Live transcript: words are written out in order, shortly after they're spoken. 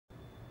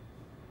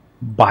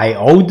by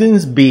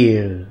Odin's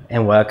Beer,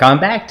 and welcome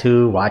back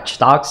to Watch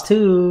Dogs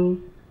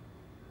 2.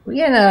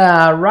 We're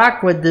gonna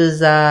rock with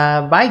this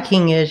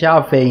Viking-ish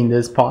outfit in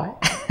this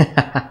part.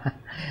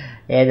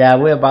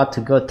 And we're about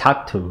to go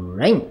talk to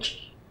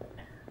Range.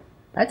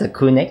 That's a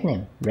cool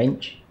nickname,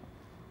 Range.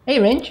 Hey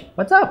Range,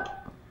 what's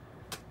up?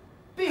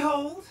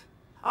 Behold,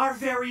 our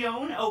very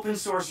own open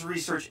source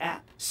research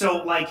app.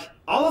 So, like,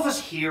 all of us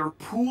here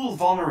pool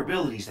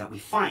vulnerabilities that we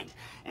find,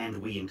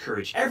 and we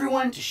encourage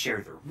everyone to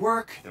share their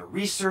work, their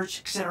research,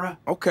 etc.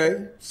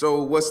 Okay,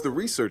 so what's the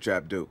research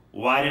app do?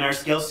 Widen our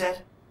skill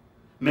set?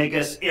 Make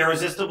us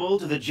irresistible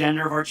to the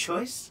gender of our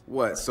choice?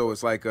 What, so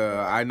it's like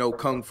a I know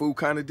Kung Fu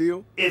kind of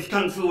deal? If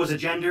Kung Fu was a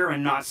gender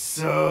and not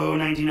so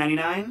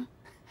 1999?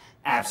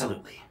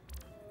 Absolutely.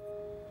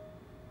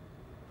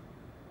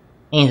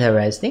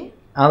 Interesting.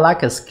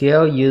 Unlock a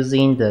skill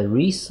using the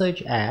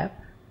research app.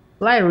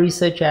 Select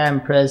research app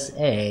and press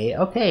A.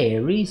 Okay,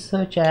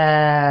 research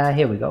app.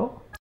 Here we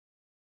go.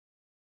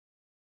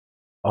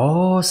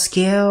 Oh,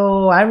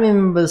 skill. I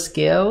remember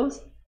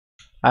skills.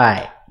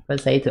 Alright,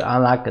 press A to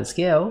unlock a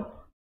skill.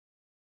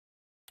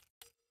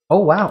 Oh,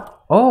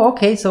 wow. Oh,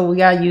 okay, so we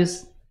gotta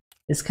use...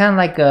 It's kind of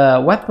like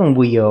a weapon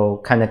wheel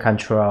kind of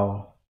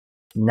control.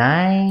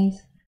 Nice.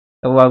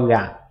 So what we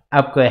got?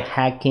 Upgrade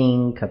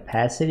hacking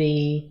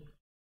capacity.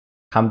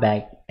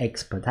 Combat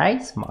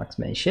expertise,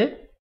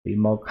 marksmanship,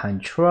 remote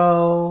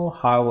control,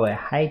 hardware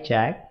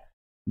hijack,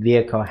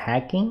 vehicle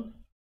hacking,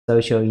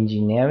 social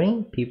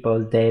engineering,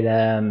 people's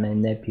data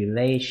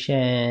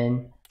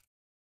manipulation.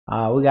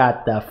 We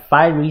got the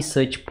 5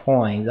 research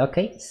points.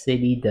 Okay,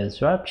 city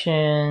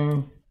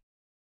disruption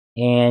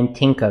and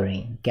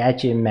tinkering,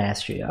 gadget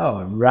mastery.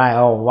 Oh right.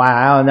 Oh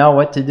wow. I don't know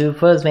what to do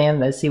first, man.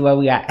 Let's see what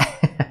we got.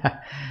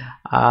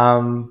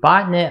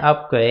 Botnet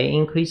upgrade,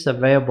 increase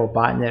available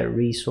botnet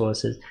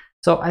resources.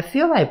 So I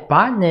feel like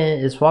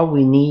botnet is what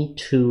we need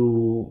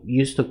to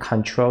use to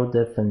control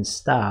different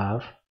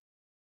stuff.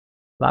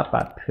 Blocked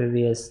by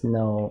previous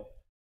node.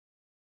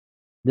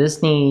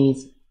 This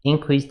needs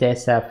increase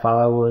Dedsec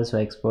followers or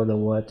explore the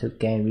world to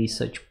gain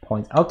research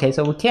points. Okay,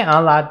 so we can't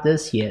unlock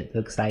this yet,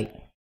 looks like.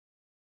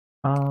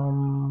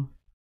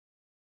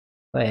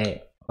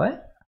 Wait,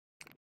 what?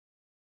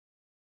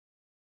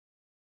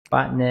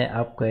 Botnet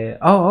upgrade.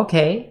 Oh,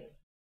 okay.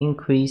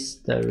 Increase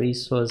the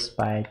resource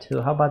by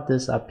 2. How about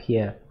this up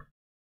here?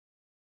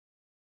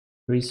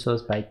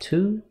 Resource by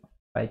 2.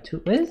 By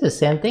 2. Well, it's the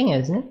same thing,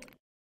 isn't it?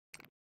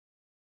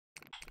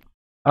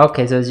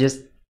 Okay, so it's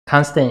just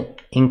constant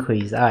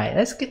increase. Alright,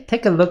 let's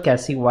take a look and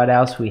see what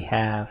else we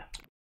have.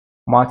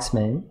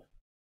 Marksman.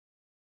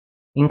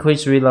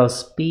 Increase reload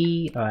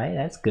speed. Alright,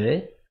 that's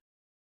good.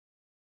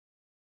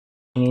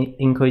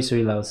 Increase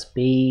reload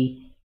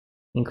speed.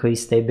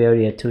 Increase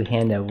stability of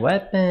two-handed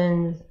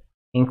weapons.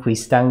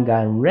 Increase stun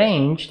gun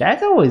range.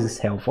 That's always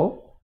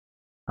helpful.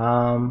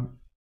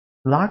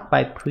 Locked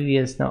by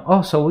previous node.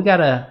 Oh, so we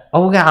gotta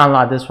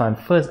unlock this one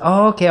first.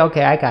 Oh, okay,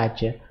 I got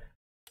you.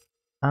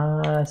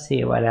 Let's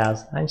see what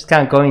else. I'm just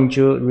kind of going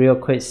through real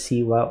quick,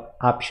 see what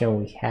option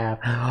we have.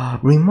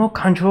 Remote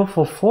control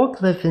for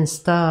forklift and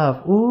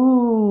stuff.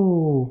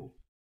 Ooh.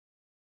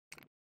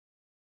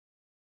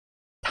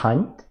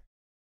 Tunt?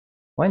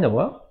 What in the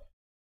world?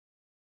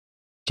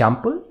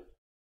 Jumper?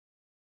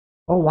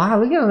 Oh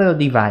wow, look at a little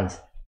device.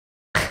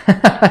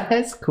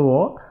 That's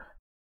cool.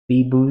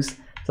 B-boost.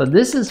 So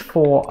this is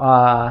for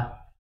I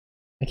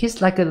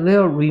guess like a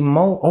little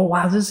remote. Oh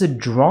wow, this is a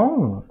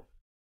drone.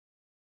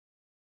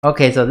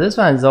 Okay, so this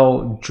one is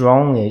all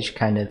drone-ish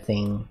kind of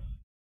thing.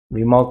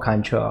 Remote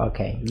control.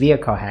 Okay,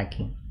 vehicle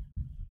hacking.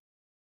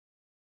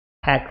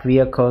 Hack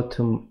vehicle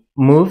to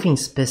move in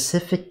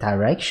specific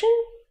direction?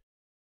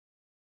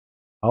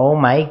 Oh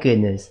my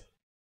goodness.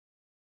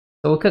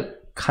 So we could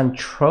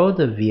control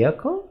the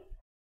vehicle?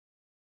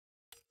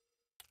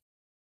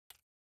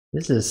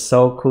 This is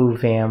so cool,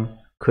 fam.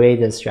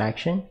 Create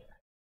distraction.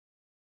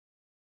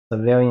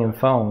 Civilian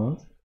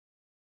phones.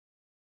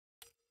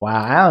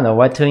 Wow, I don't know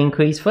what to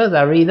increase first.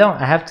 I really don't.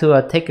 I have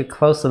to take a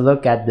closer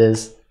look at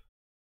this.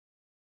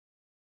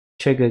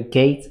 Trigger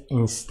gates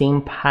and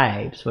steam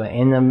pipes when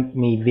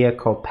enemy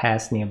vehicle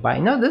pass nearby.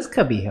 No, this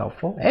could be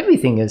helpful.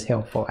 Everything is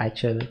helpful,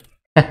 actually.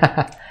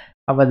 How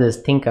about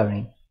this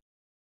tinkering?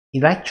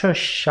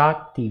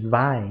 Electroshock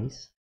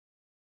device.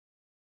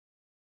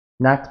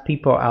 Knocks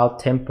people out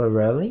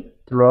temporarily.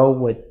 Throw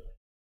with...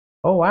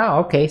 Oh wow,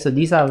 okay, so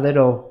these are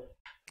little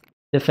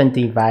different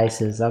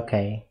devices.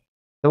 Okay,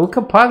 so we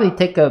could probably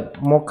take a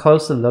more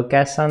closer look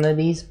at some of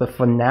these, but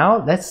for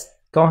now let's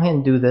go ahead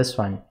and do this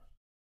one.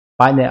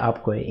 Botnet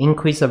upgrade,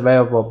 increase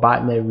available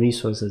botnet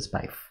resources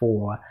by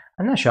 4.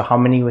 I'm not sure how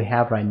many we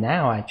have right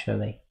now,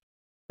 actually.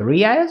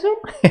 3, I assume.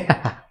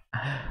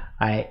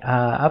 Alright,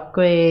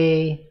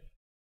 upgrade.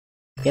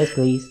 Yes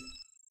please.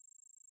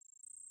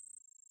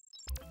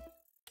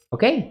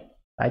 Okay,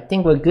 I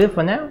think we're good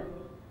for now.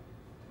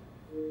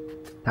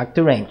 Talk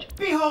to Range.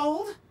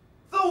 Behold,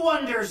 the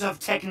wonders of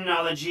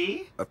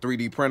technology. A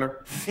 3D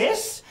printer?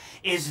 This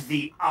is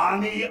the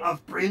army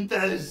of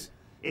printers.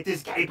 It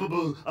is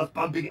capable of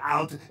pumping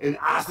out an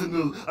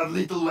arsenal of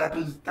lethal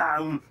weapons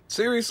down.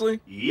 Seriously?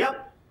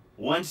 Yep.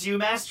 Once you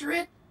master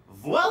it,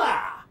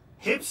 voila!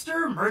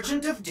 Hipster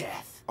merchant of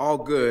death. All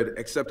good,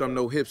 except I'm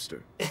no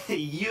hipster.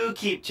 You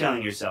keep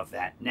telling yourself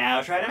that.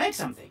 Now try to make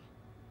something.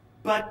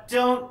 But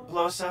don't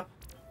blow us up.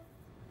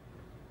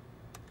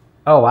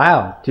 Oh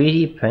wow,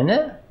 3D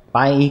printer?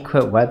 Buying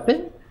equipped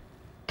weapon?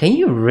 Can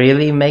you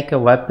really make a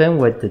weapon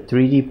with the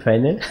 3D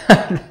printer?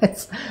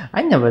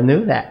 I never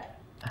knew that.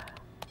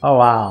 Oh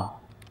wow,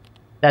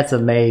 that's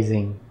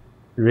amazing.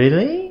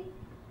 Really?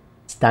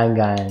 Stun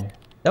gun.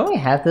 Don't we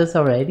have this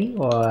already,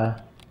 or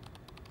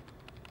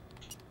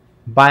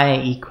buy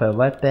an equipped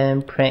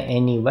weapon, print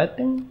any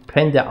weapon,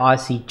 print the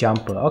RC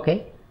jumper?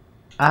 Okay.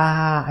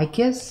 I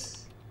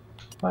guess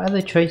what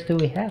other choice do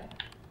we have?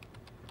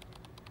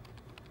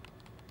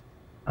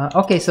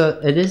 Okay, so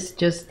it is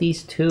just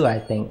these two, I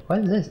think. What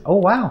is this? Oh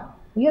wow,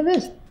 look at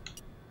this.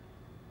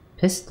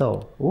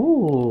 Pistol.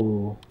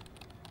 Ooh.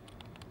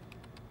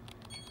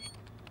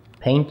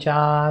 Paint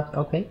job.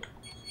 Okay.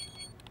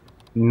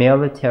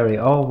 Military.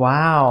 Oh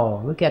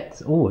wow, look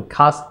at. Ooh, it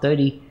costs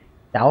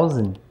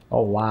 30,000.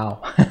 Oh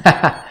wow.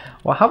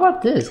 Well, how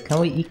about this? Can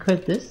we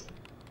equip this?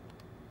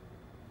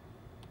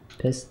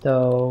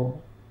 Pistol.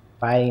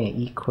 Buy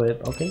and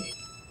equip. Okay.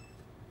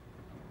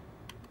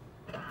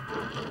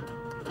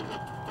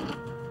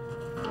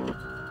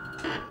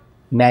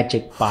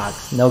 Magic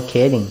box. No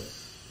kidding.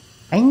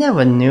 I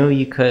never knew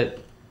you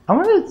could. I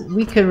wonder if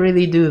we could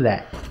really do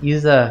that.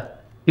 Use a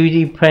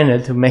 3D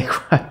printer to make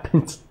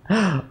weapons.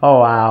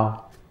 Oh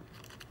wow.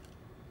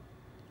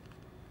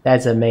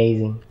 That's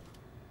amazing.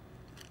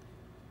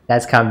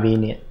 That's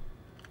convenient.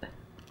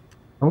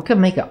 And we could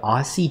make an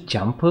RC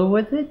jumper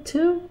with it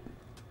too?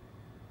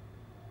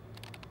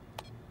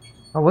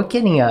 Oh, we're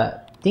getting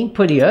a thing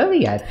pretty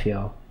early, I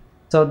feel.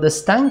 So the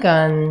stun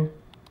gun.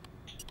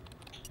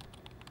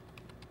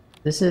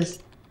 This is.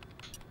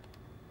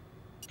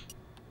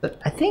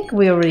 I think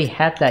we already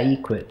had that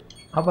equipped.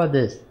 How about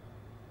this?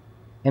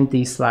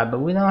 Empty slot, but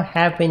we don't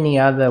have any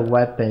other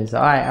weapons.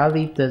 Alright, I'll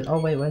leave this. Oh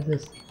wait, what's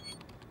this?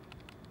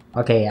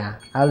 Okay, yeah,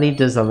 I'll leave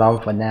this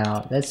alone for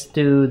now. Let's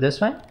do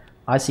this one.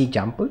 RC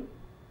jumper.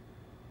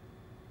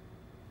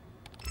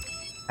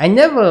 I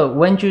never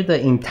went through the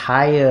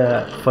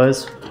entire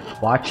first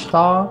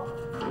Watchdog,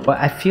 but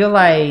I feel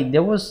like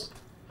there was.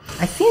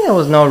 I think there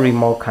was no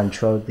remote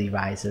control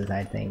devices,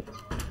 I think.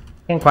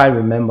 Can't quite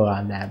remember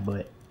on that,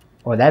 but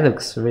oh, that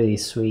looks really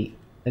sweet.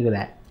 Look at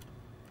that.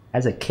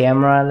 Has a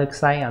camera,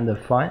 looks like, on the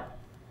front.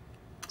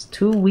 It's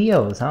 2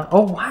 wheels, huh?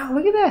 Oh wow,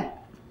 look at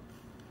that.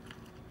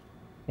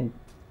 And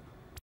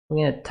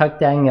we're gonna tuck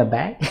that in your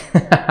bag.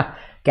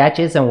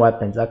 Gadgets and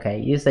weapons. Okay,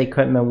 use the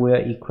equipment wheel,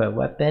 equip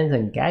weapons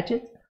and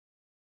gadgets.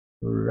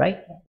 Right,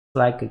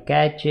 like a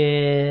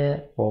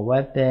gadget or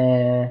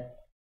weapon.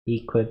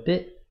 Equip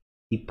it.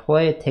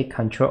 Deploy it, take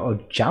control, or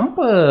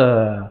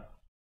jumper.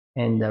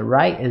 And the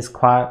right is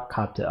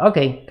quadcopter.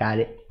 Okay, got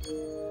it.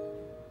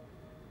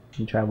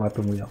 And try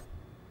weapon wheel.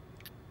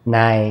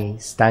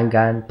 Nice. Stun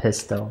gun,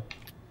 pistol.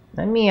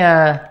 Let me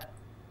yeah,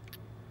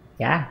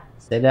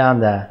 set it on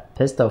the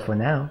pistol for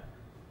now.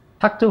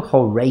 Talk to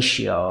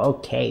Horatio.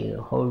 Okay,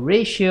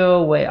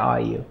 Horatio, where are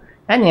you?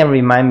 That name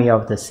remind me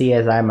of the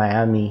CSI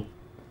Miami,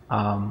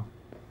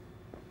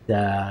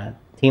 the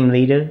team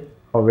leader,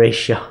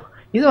 Horatio.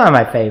 He's one of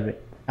my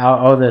favorite.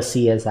 All the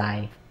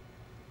CSI,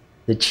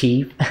 the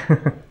chief.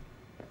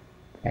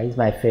 Yeah, he's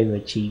my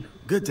favorite chief.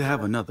 Good to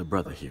have another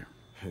brother here.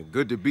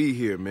 Good to be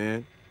here,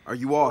 man. Are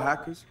you all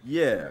hackers?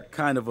 Yeah,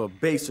 kind of a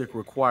basic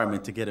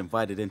requirement to get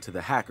invited into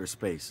the hacker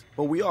space.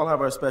 But we all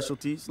have our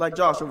specialties, like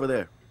Josh over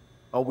there.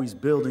 Always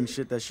building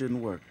shit that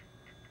shouldn't work.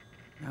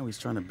 Now he's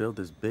trying to build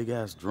this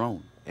big-ass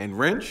drone. And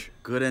Wrench?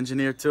 Good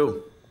engineer,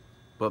 too.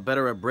 But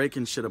better at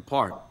breaking shit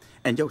apart.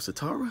 And yo,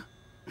 Satara?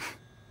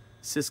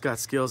 Sis got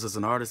skills as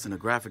an artist and a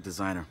graphic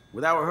designer.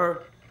 Without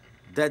her,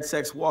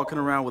 Dedsec's walking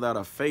around without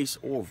a face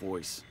or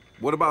voice.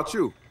 What about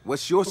you?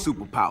 What's your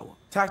superpower?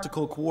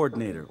 Tactical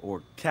coordinator,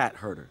 or cat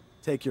herder.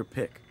 Take your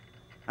pick.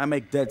 I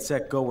make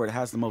Dedsec go where it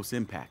has the most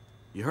impact.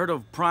 You heard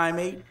of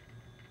Primate?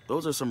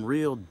 Those are some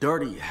real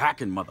dirty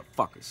hacking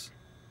motherfuckers.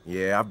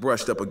 Yeah, I've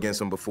brushed up against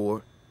them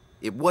before.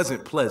 It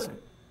wasn't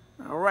pleasant.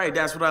 All right,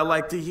 that's what I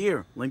like to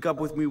hear. Link up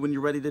with me when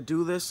you're ready to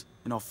do this,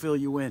 and I'll fill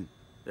you in.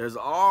 There's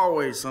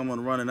always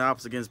someone running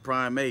ops against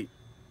Primate.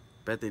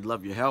 Bet they'd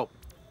love your help.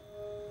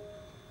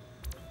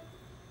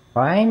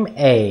 Prime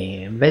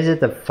A. Visit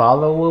the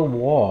follower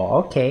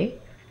wall. Okay.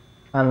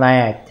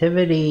 Online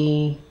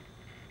activity.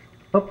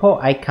 Purple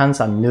icons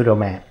on noodle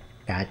map.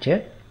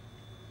 Gotcha.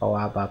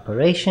 Co-op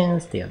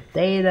operations. Steal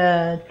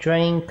data.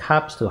 Drain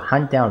cops to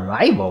hunt down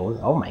rivals.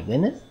 Oh my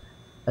goodness.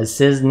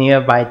 Assist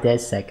nearby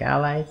Dedsec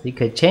allies. You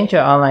could change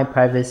your online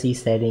privacy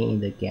setting in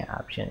the game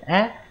option.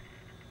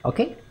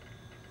 Okay.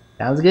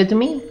 Sounds good to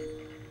me.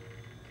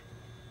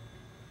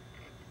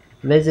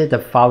 Visit the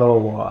follower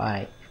wall.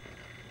 Alright.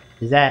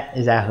 Is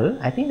that who?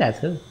 I think that's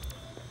who.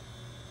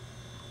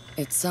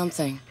 It's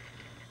something,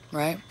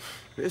 right?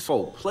 This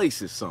whole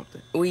place is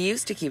something. We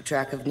used to keep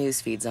track of news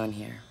feeds on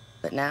here.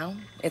 But now,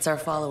 it's our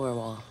follower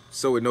wall.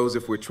 So it knows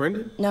if we're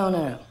trending?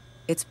 No.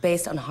 It's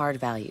based on hard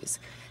values.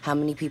 How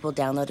many people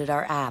downloaded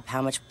our app,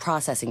 how much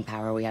processing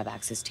power we have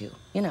access to,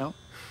 you know.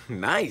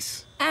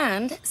 Nice.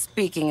 And,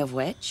 speaking of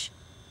which,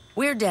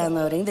 we're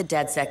downloading the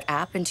Dedsec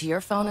app into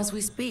your phone as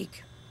we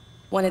speak.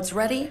 When it's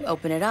ready,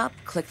 open it up,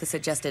 click the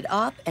suggested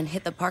op, and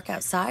hit the park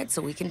outside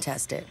so we can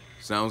test it.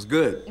 Sounds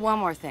good. One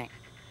more thing.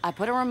 I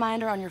put a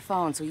reminder on your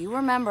phone so you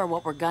remember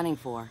what we're gunning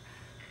for.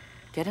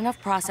 Get enough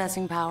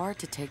processing power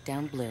to take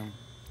down Blue.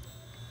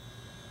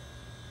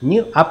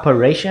 New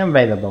operation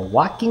available.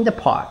 Walk in the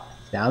park.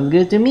 Sounds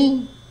good to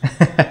me.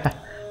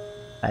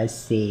 Let's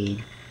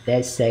see.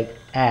 Dedsec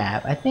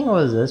app. I think it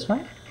was this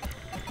one.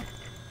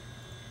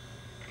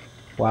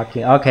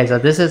 Walking. Okay, so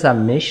this is a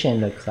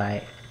mission, looks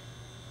like.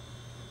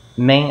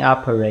 Main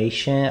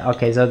operation.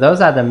 Okay, so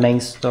those are the main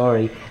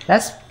story.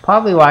 That's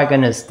probably what I'm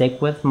gonna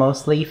stick with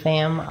mostly,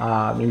 fam,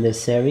 in the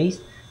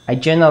series. I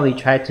generally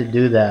try to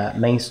do the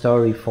main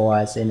story for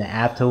us, and then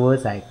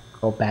afterwards I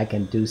go back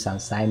and do some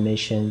side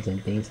missions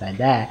and things like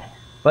that.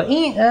 But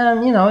in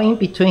you know, in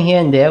between here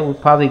and there, we'll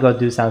probably go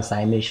do some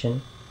side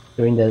mission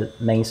during the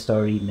main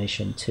story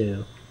mission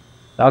too.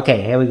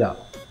 Okay, here we go.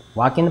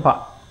 Walk in the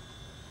park.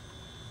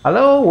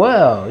 Hello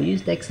world.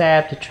 Use the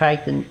app to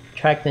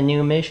track the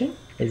new mission.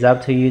 It's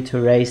up to you to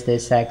raise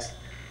Dedsec's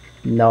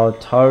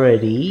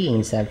notoriety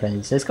in San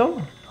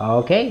Francisco.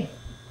 Okay,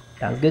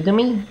 sounds good to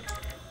me.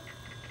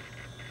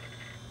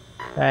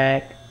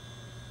 Back.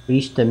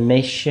 Reach the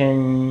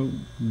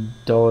mission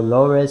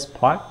Dolores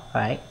Park.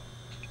 Alright.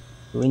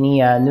 We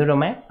need a noodle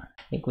map.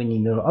 I think we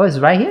need noodle. Oh, it's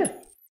right here.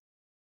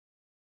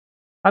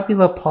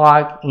 Popular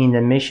park in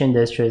the mission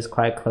district is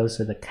quite close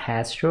to the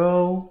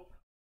Castro.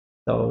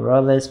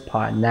 Dolores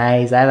Park.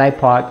 Nice. I like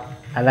park.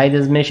 I like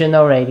this mission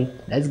already.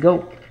 Let's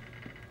go.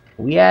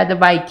 We are the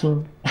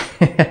Viking.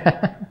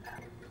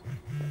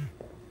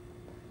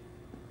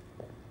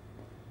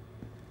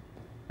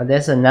 Oh,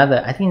 there's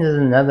another. I think there's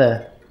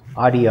another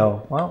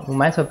audio. Well, we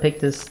might as well pick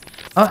this.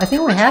 Oh, I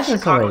think we have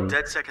this already.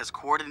 Dedsec has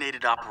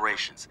coordinated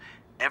operations.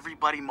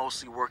 Everybody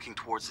mostly working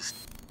towards this.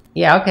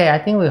 Yeah, okay. I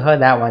think we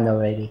heard that one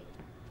already.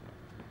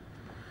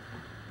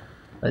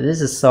 But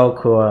this is so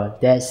cool.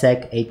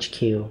 Dedsec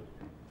HQ.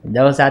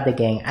 Those are the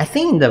gang. I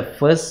think in the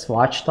first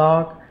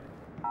Watchdog,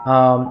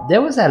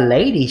 there was a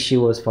lady. She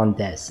was from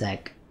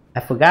Dedsec. I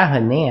forgot her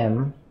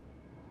name.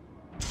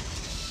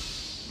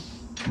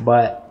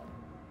 But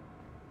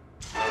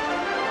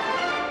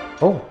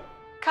oh.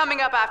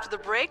 Coming up after the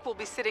break, we'll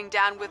be sitting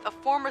down with a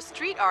former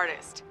street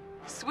artist.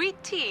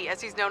 Sweet Tea,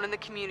 as he's known in the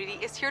community,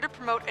 is here to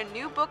promote a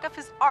new book of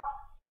his art.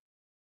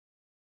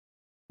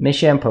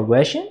 Mission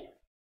progression?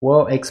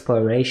 World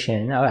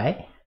exploration.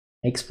 Alright.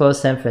 Explore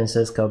San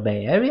Francisco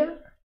Bay Area.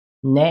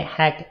 Net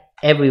hack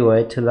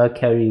everywhere to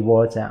locate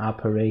rewards and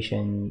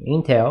operation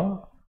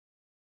intel.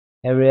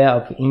 Area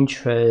of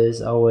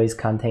interest always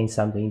contains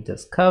something to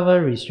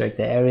discover.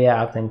 Restricted area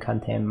often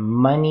contain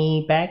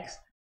money bags.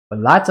 But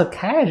lots of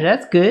cash,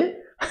 that's good.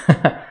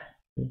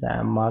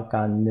 That mark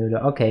on noodle.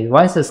 Okay,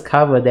 once it's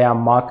covered, they are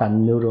marked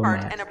on noodle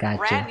maps. And a gotcha.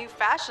 brand new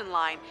fashion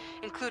line,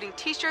 including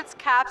t-shirts,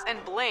 caps,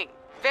 and bling.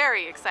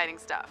 Very exciting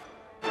stuff.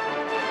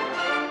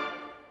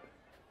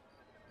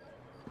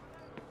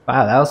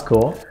 Wow, that was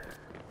cool.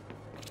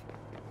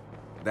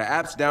 The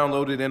app's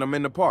downloaded and I'm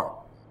in the park.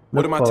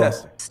 What am I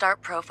testing?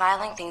 Start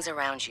profiling things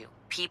around you.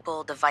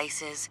 People,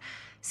 devices.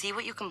 See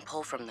what you can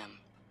pull from them.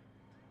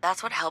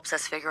 That's what helps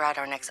us figure out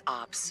our next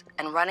ops.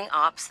 And running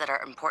ops that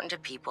are important to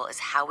people is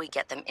how we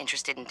get them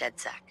interested in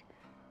Dedsec.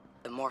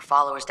 The more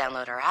followers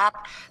download our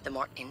app, the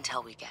more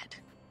intel we get.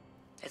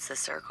 It's the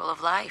circle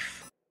of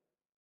life.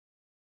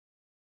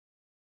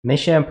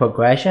 Mission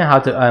progression, how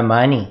to earn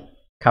money.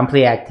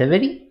 Complete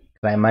activity,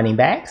 collect money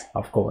bags,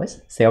 of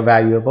course. Sell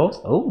valuables.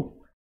 Oh,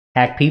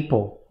 hack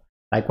people,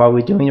 like what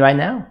we're doing right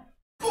now.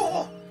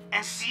 Cool.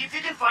 And see if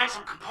you can find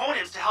some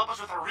components to help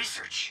us with our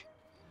research.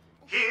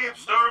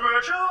 Hipster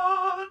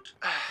merchant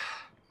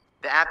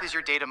The app is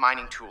your data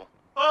mining tool.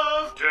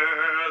 of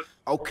death.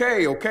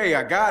 Okay,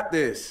 I got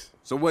this.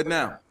 So what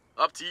now?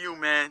 Up to you,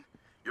 man.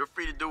 You're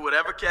free to do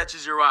whatever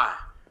catches your eye.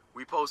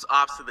 We post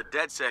ops to the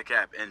Dedsec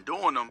app, and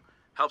doing them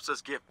helps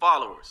us get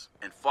followers.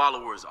 And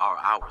followers are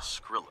our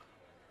Skrilla.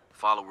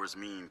 Followers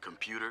mean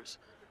computers,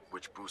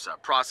 which boosts our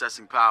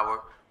processing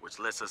power, which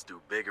lets us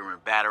do bigger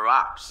and badder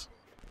ops.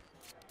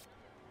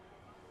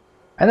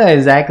 I don't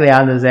exactly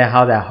understand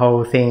how that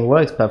whole thing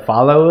works, but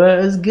follower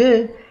is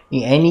good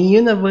in any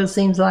universe,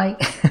 seems like.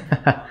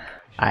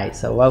 Alright,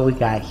 so what we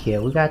got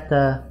here? We got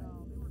the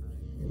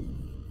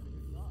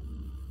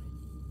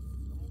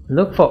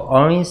look for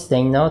orange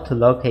signal to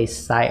locate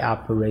site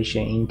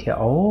operation intel.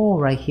 Oh,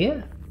 right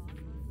here.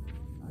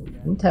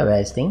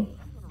 Interesting.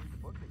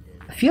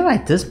 I feel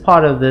like this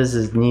part of this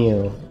is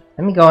new.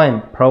 Let me go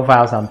and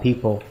profile some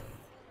people.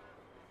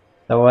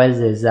 So what is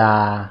this?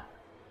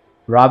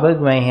 Robert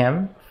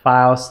Graham,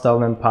 file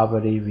stolen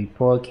property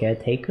report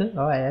caretaker.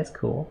 Alright, that's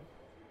cool.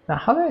 Now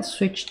how do I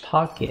switch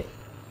target?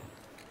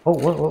 Oh,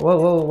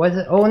 whoa, what is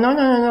it? Oh,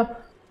 no.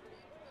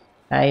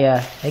 I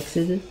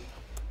exited.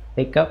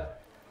 Pick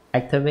up.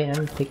 Activate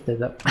and pick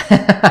this up.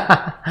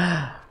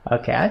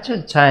 Okay, I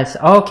should try.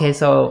 Okay,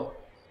 so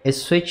it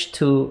switched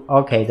to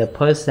okay. The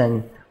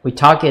person we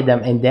target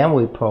them and then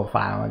we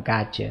profile.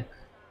 Gotcha.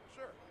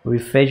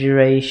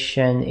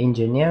 Refrigeration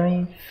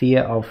engineering,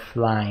 fear of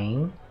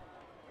flying.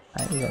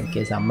 I'm gonna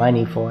get some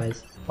money for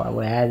us while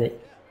we're at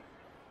it.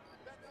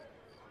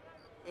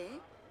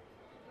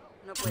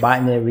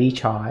 Binary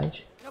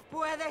recharge.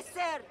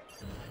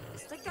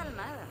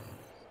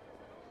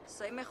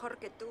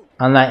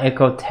 Unlike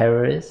eco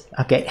terrorists.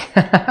 Okay.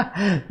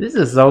 This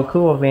is so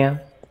cool, man.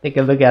 Take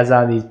a look at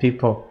some of these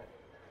people.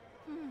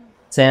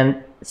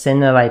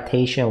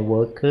 Sanitation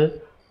worker.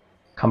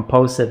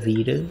 Composer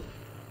video.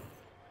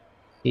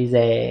 Is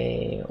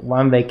a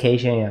one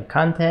vacation in a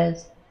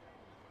contest.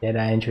 Data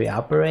entry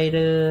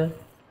operator.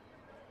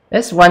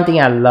 That's one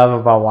thing I love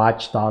about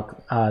Watchdog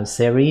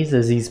series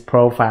is he's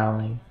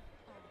profiling.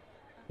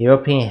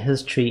 European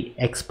history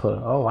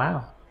expert. Oh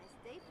wow.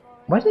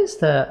 What is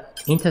the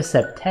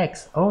intercept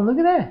text? Oh, look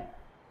at that.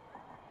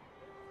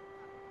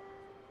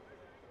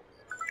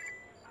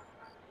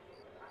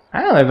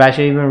 I don't know if I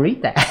should even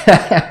read that.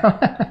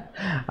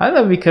 I don't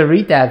know if we could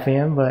read that,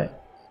 fam,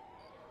 but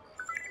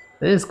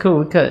this is cool.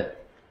 We could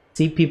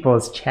see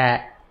people's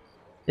chat.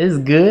 This is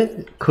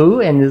good, cool,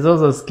 and it's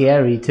also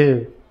scary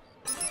too.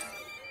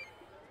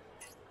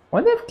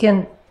 What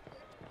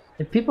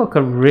if people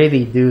could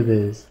really do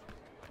this?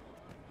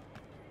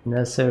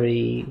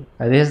 Nursery.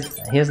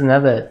 Here's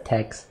another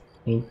text.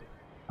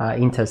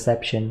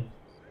 Interception.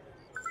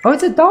 Oh,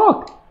 it's a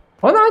dog.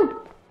 Hold on.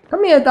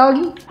 Come here,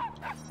 doggy.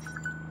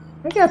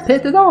 I gotta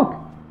pet the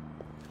dog.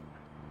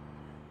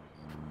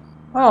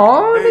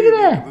 Oh, look at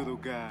that. Little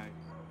guy.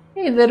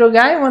 Hey, little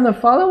guy, wanna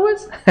follow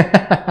us?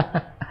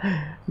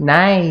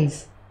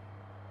 Nice.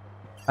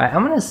 Alright,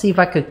 I'm gonna see if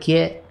I could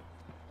get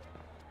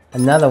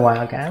another one.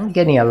 Okay, I'm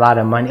getting a lot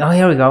of money. Oh,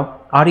 here we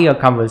go. Audio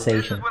conversation.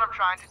 This is what I'm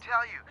trying to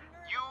tell you.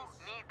 You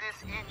need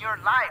this in your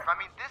life. I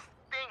mean, this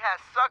thing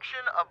has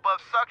suction above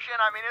suction.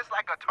 I mean, it's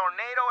like a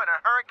tornado and a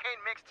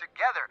hurricane mixed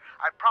together.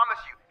 I promise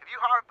you, if you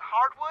have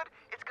hardwood,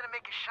 it's gonna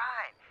make it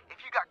shine.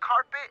 If you got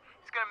carpet,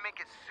 it's gonna make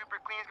it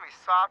super clean. It's gonna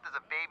be soft as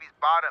a baby's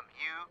bottom.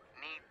 You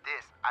need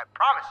this. I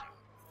promise you.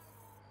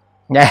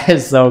 That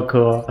is so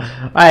cool.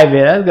 Alright,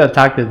 man, let's go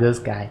talk to this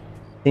guy.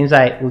 Seems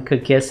like we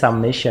could get some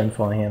mission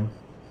for him.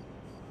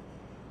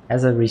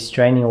 As a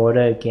restraining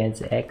order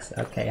against X.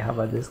 Okay, how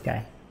about this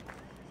guy?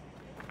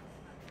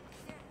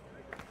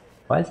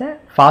 What is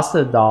that?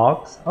 Foster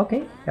dogs.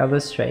 Okay,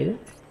 illustrated.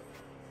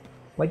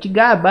 What you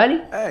got, buddy?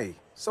 Hey,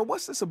 so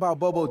what's this about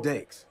Bobo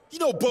Dakes? You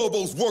know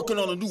Bobo's working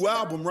on a new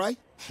album, right?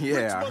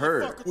 Yeah, I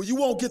heard. Well, you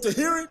won't get to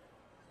hear it?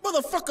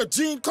 Motherfucker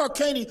Gene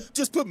Carcani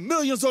just put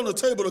millions on the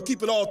table to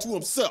keep it all to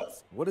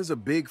himself. What does a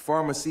big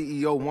pharma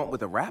CEO want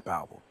with a rap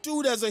album?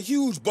 Dude has a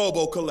huge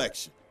Bobo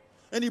collection.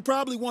 And he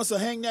probably wants to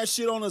hang that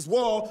shit on his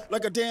wall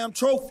like a damn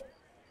trophy.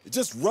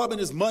 Just rubbing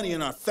his money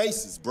in our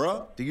faces,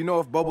 bruh. Do you know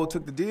if Bobo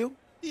took the deal?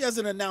 He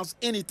hasn't announced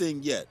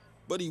anything yet,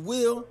 but he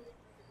will.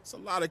 It's a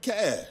lot of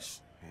cash.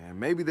 And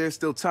maybe there's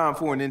still time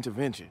for an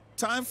intervention.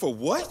 Time for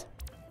what?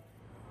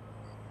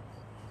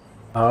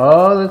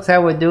 Oh, looks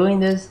like we're doing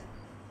this.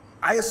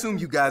 I assume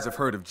you guys have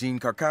heard of Gene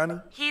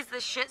Carcani? He's the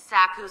shit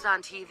sack who's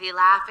on TV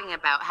laughing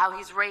about how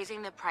he's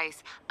raising the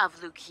price of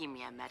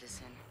leukemia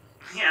medicine.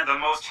 Yeah, the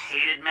most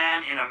hated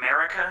man in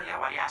America? Yeah,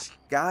 why do you ask?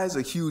 Guy's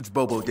a huge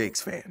Bobo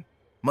Dakes fan.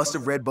 Must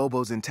have read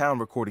Bobo's in town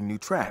recording new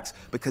tracks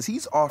because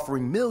he's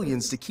offering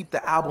millions to keep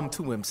the album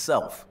to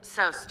himself.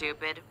 So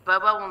stupid.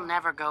 Bobo will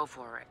never go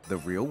for it. The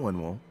real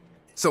one won't.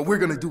 So we're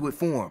gonna do it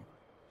for him.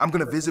 I'm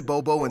gonna visit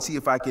Bobo and see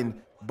if I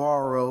can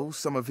borrow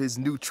some of his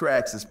new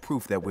tracks as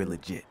proof that we're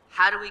legit.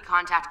 How do we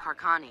contact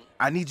Carcani?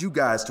 I need you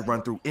guys to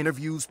run through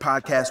interviews,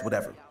 podcasts,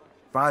 whatever.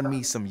 Find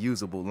me some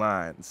usable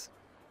lines.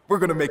 We're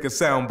gonna make a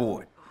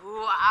soundboard.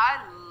 Ooh,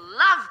 I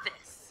love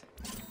this.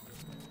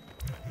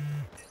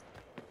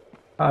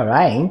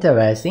 Alright,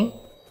 interesting.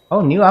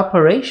 Oh, new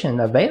operation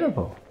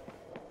available.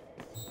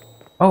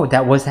 Oh,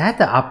 that was at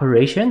the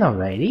operation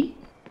already?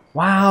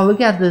 Wow,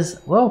 look at this.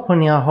 We're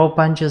opening a whole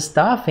bunch of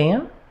stuff,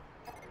 fam.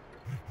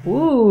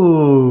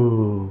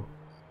 Ooh.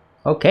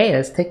 Okay,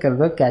 let's take a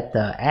look at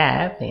the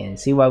app and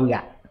see what we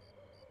got.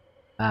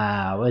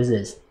 What is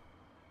this?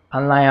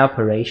 Online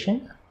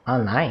operation?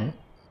 Online.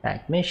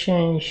 Back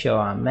mission, show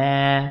on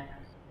map.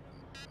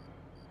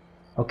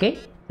 Okay,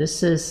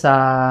 this is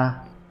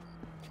let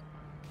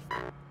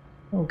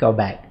me go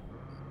back.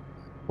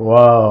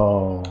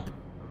 Whoa.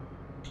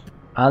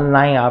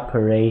 Online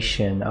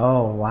operation.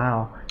 Oh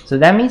wow. So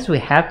that means we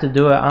have to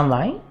do it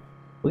online?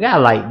 We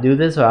gotta like do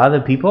this for other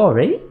people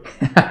already?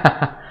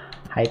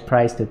 High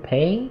price to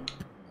pay.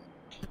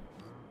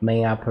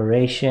 Main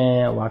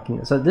operation,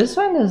 walking. So this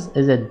one is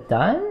it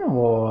done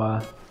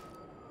or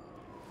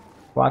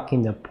walk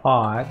in the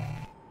park?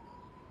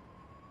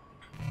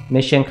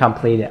 Mission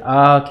completed.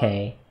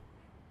 Okay.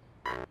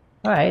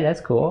 Alright,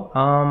 that's cool.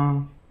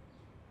 How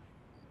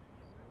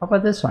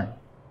about this one?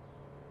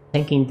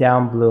 Taking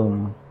down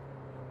Bloom.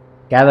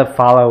 Gather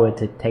follower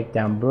to take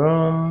down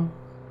Bloom.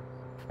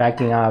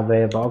 Tracking are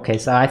available. Okay,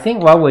 so I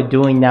think what we're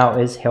doing now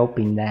is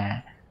helping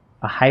that.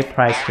 A high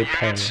price to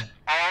pay. All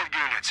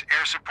units,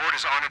 air support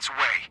is on its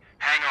way.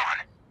 Hang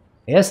on.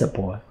 Air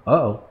support?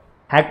 Uh-oh.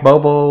 Hack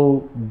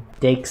Bobo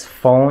Dick's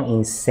phone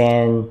in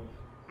San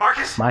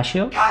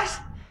Marcio? Guys,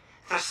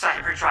 the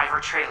cyber driver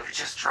trailer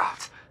just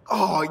dropped.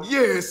 Oh,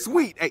 yeah,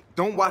 sweet. Hey,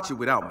 don't watch it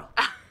without me.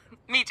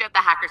 Meet you at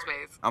the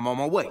hackerspace. I'm on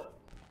my way.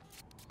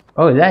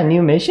 Oh, is that a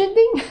new mission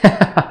thing?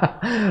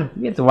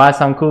 We get to watch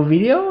some cool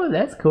video?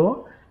 That's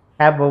cool.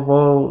 Hack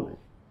Bobo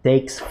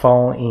Dick's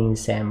phone in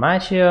San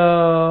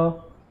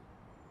Marcio.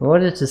 In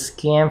order to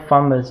scan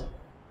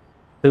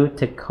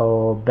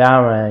pharmaceutical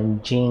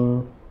baron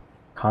Jean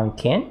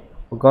Conkin,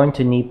 we're going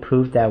to need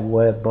proof that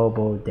we're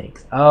Bobo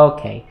Dicks.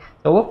 Okay,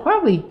 so we'll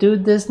probably do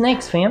this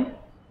next, fam.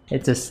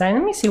 It's a sign.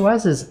 Let me see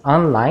what's this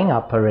online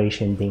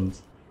operation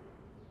things.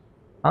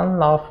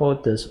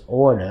 Unlawful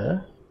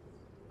disorder.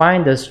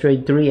 Find the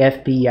straight 3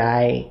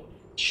 FBI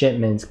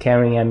shipments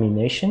carrying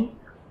ammunition.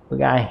 We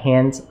got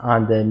hands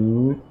on the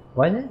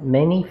what is it?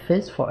 Many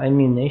fists for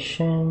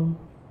ammunition.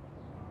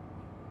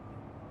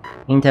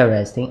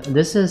 Interesting.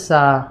 This is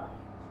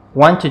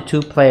 1 to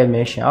 2 player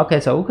mission. Okay,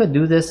 so we could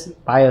do this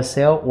by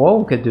ourselves, or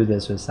we could do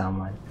this with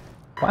someone.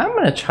 Well, I'm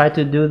gonna try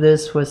to do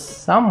this with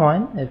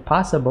someone if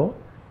possible.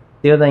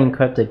 Steal the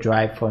encrypted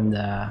drive from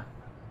the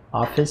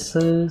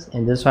officers,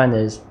 and this one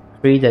is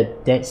free the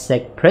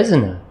Dedsec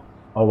prisoner.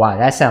 Oh wow,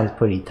 that sounds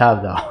pretty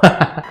tough though.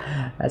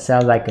 That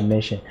sounds like a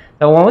mission.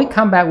 So when we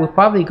come back, we'll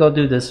probably go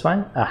do this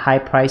one, a high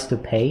price to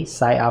pay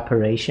side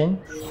operation,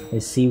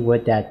 and see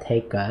what that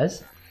take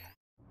us.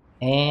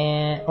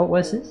 And oh,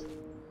 what's this?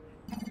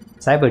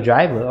 Cyber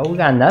driver. Oh, we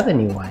got another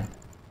new one.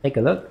 Take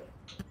a look.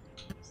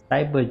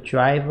 Cyber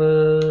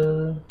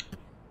driver.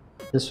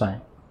 This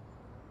one.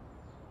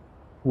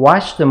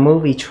 Watch the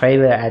movie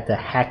trailer at the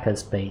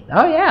hackerspace.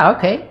 Oh yeah,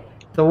 okay.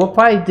 So we'll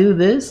probably do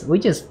this. We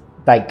just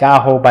like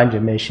got a whole bunch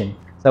of missions.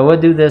 So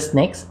we'll do this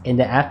next, and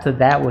then after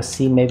that we'll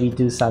see maybe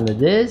do some of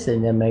this,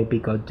 and then maybe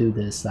go do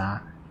this.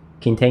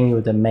 Continue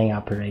with the main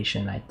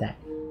operation like that.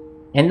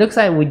 And it looks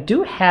like we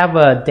do have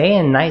a day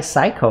and night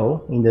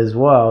cycle in this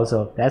world,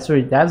 so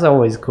that's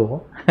always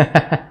cool.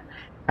 I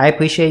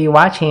appreciate you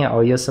watching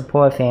or your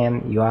support,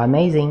 fam. You are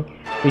amazing.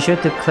 Be sure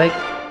to click.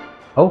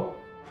 Oh.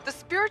 The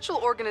spiritual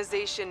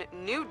organization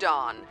New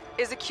Dawn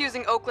is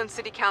accusing Oakland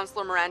City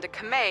Councilor Miranda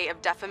Kamei of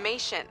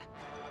defamation.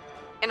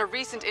 In a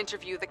recent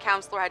interview, the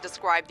councilor had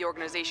described the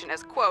organization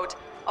as, quote,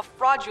 a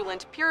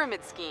fraudulent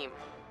pyramid scheme.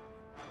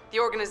 The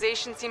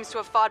organization seems to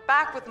have fought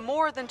back with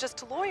more than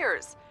just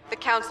lawyers. The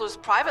councilor's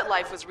private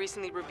life was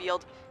recently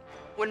revealed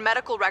when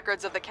medical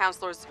records of the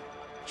councilor's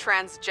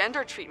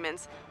transgender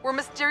treatments were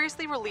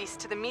mysteriously released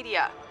to the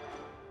media.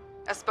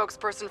 A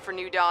spokesperson for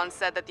New Dawn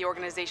said that the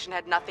organization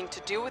had nothing to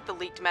do with the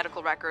leaked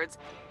medical records,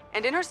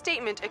 and in her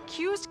statement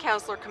accused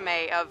Councilor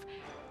Kamei of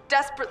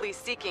desperately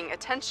seeking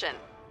attention.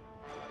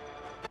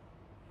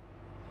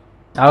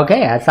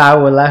 Okay, I thought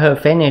I would let her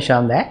finish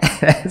on that.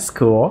 That's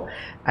cool.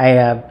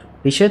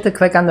 Be sure to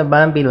click on the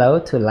button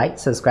below to like,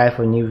 subscribe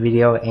for new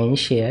video, and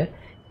share.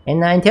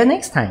 And until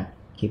next time,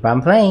 keep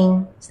on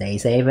playing, stay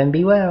safe and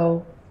be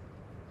well.